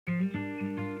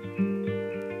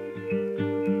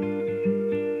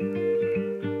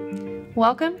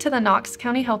Welcome to the Knox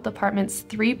County Health Department's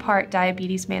three-part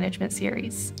diabetes management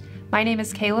series. My name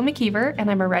is Kayla McKeever, and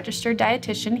I'm a registered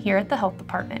dietitian here at the Health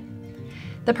Department.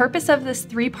 The purpose of this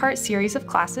three-part series of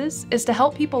classes is to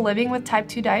help people living with type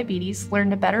 2 diabetes learn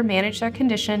to better manage their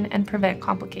condition and prevent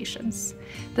complications.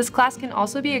 This class can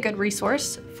also be a good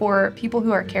resource for people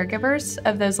who are caregivers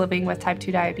of those living with type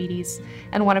 2 diabetes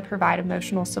and want to provide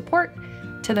emotional support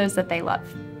to those that they love.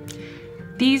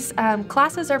 These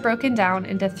classes are broken down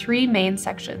into three main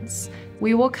sections.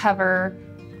 We will cover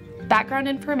background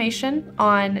information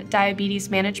on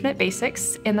diabetes management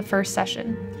basics in the first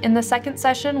session. In the second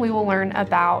session, we will learn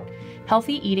about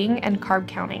healthy eating and carb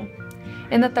counting.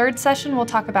 In the third session, we'll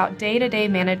talk about day-to-day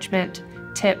management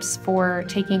tips for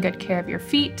taking good care of your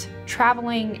feet,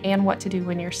 traveling, and what to do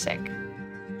when you're sick.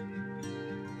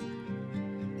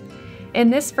 In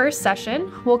this first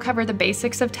session, we'll cover the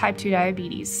basics of type 2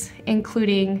 diabetes,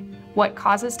 including what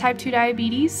causes type 2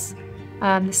 diabetes,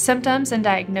 the symptoms and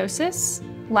diagnosis,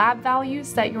 lab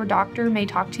values that your doctor may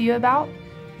talk to you about.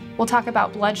 We'll talk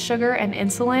about blood sugar and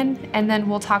insulin, and then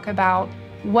we'll talk about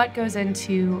what goes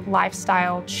into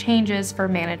lifestyle changes for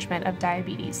management of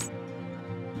diabetes.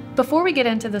 Before we get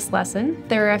into this lesson,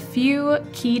 there are a few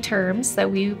key terms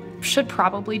that we should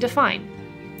probably define.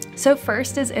 So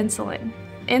first is insulin.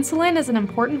 Insulin is an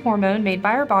important hormone made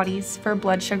by our bodies for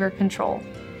blood sugar control.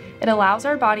 It allows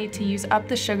our body to use up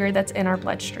the sugar that's in our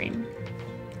bloodstream.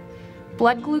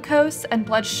 Blood glucose and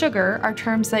blood sugar are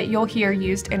terms that you'll hear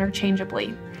used interchangeably.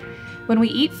 When we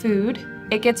eat food,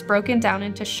 it gets broken down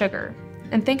into sugar.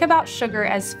 And think about sugar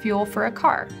as fuel for a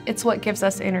car. It's what gives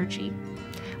us energy.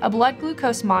 A blood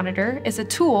glucose monitor is a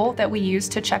tool that we use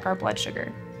to check our blood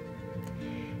sugar.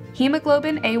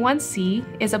 Hemoglobin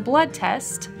A1C is a blood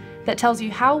test that tells you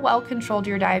how well controlled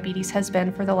your diabetes has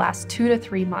been for the last 2 to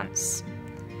 3 months.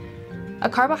 A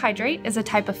carbohydrate is a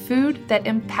type of food that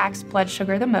impacts blood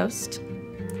sugar the most.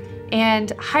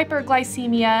 And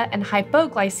hyperglycemia and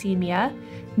hypoglycemia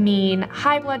mean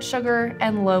high blood sugar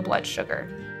and low blood sugar.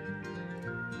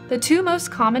 The two most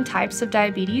common types of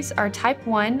diabetes are type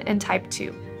 1 and type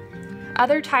 2.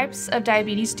 Other types of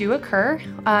diabetes do occur.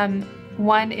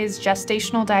 One is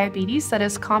gestational diabetes that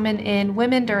is common in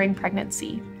women during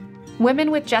pregnancy.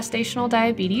 Women with gestational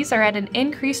diabetes are at an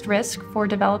increased risk for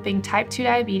developing type 2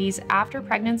 diabetes after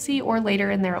pregnancy or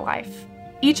later in their life.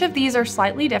 Each of these are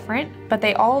slightly different, but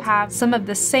they all have some of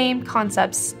the same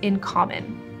concepts in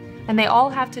common. And they all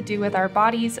have to do with our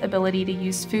body's ability to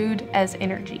use food as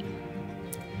energy.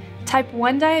 Type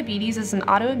 1 diabetes is an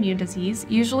autoimmune disease,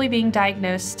 usually being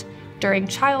diagnosed during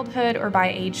childhood or by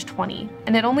age 20,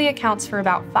 and it only accounts for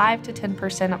about 5 to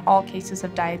 10% of all cases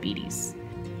of diabetes.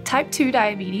 Type 2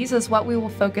 diabetes is what we will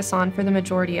focus on for the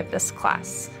majority of this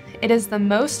class. It is the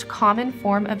most common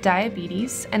form of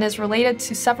diabetes and is related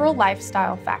to several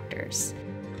lifestyle factors.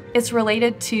 It's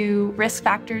related to risk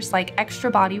factors like extra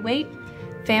body weight,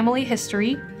 family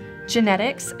history,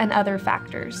 genetics, and other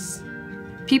factors.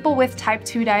 People with type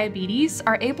 2 diabetes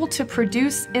are able to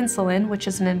produce insulin, which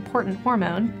is an important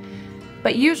hormone,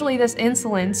 but usually this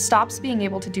insulin stops being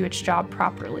able to do its job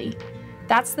properly.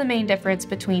 That's the main difference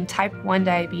between type 1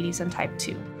 diabetes and type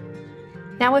 2.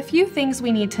 Now, a few things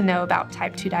we need to know about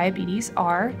type 2 diabetes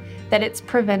are that it's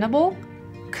preventable,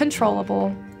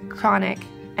 controllable, chronic,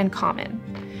 and common.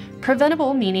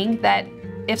 Preventable meaning that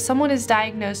if someone is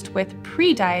diagnosed with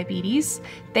pre-diabetes,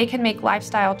 they can make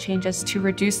lifestyle changes to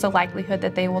reduce the likelihood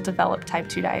that they will develop type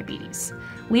 2 diabetes.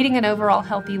 Leading an overall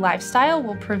healthy lifestyle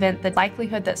will prevent the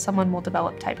likelihood that someone will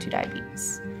develop type 2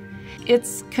 diabetes.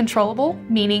 It's controllable,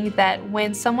 meaning that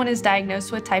when someone is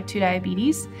diagnosed with type 2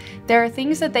 diabetes, there are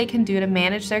things that they can do to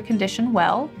manage their condition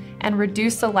well and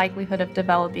reduce the likelihood of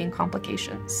developing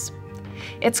complications.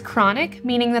 It's chronic,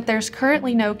 meaning that there's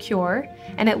currently no cure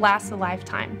and it lasts a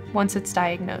lifetime once it's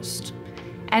diagnosed.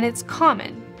 And it's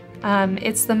common.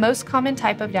 It's the most common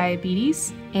type of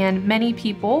diabetes, and many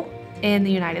people in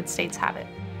the United States have it.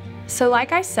 So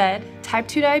like I said, type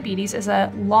 2 diabetes is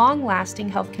a long-lasting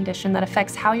health condition that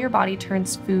affects how your body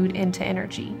turns food into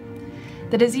energy.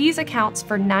 The disease accounts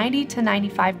for 90 to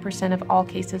 95% of all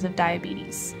cases of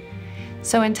diabetes.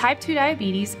 So in type 2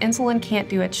 diabetes, insulin can't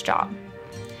do its job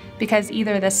because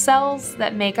either the cells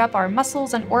that make up our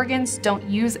muscles and organs don't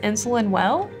use insulin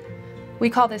well, we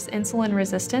call this insulin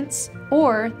resistance,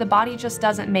 or the body just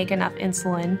doesn't make enough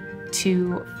insulin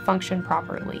to function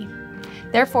properly.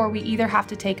 Therefore, we either have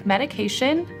to take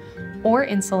medication or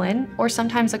insulin, or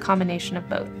sometimes a combination of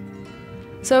both.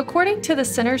 So according to the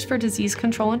Centers for Disease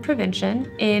Control and Prevention,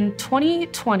 in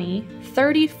 2020,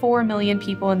 34 million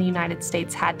people in the United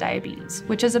States had diabetes,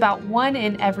 which is about 1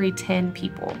 in every 10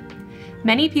 people.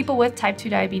 Many people with type 2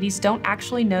 diabetes don't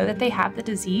actually know that they have the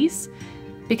disease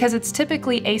because it's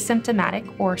typically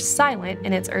asymptomatic or silent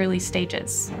in its early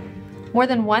stages. More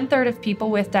than 1/3 of people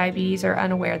with diabetes are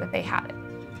unaware that they have it.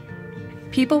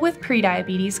 People with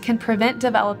prediabetes can prevent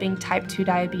developing type 2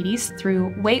 diabetes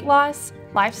through weight loss,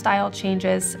 lifestyle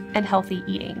changes, and healthy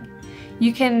eating.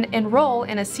 You can enroll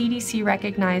in a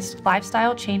CDC-recognized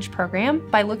lifestyle change program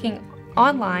by looking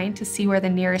online to see where the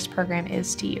nearest program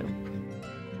is to you.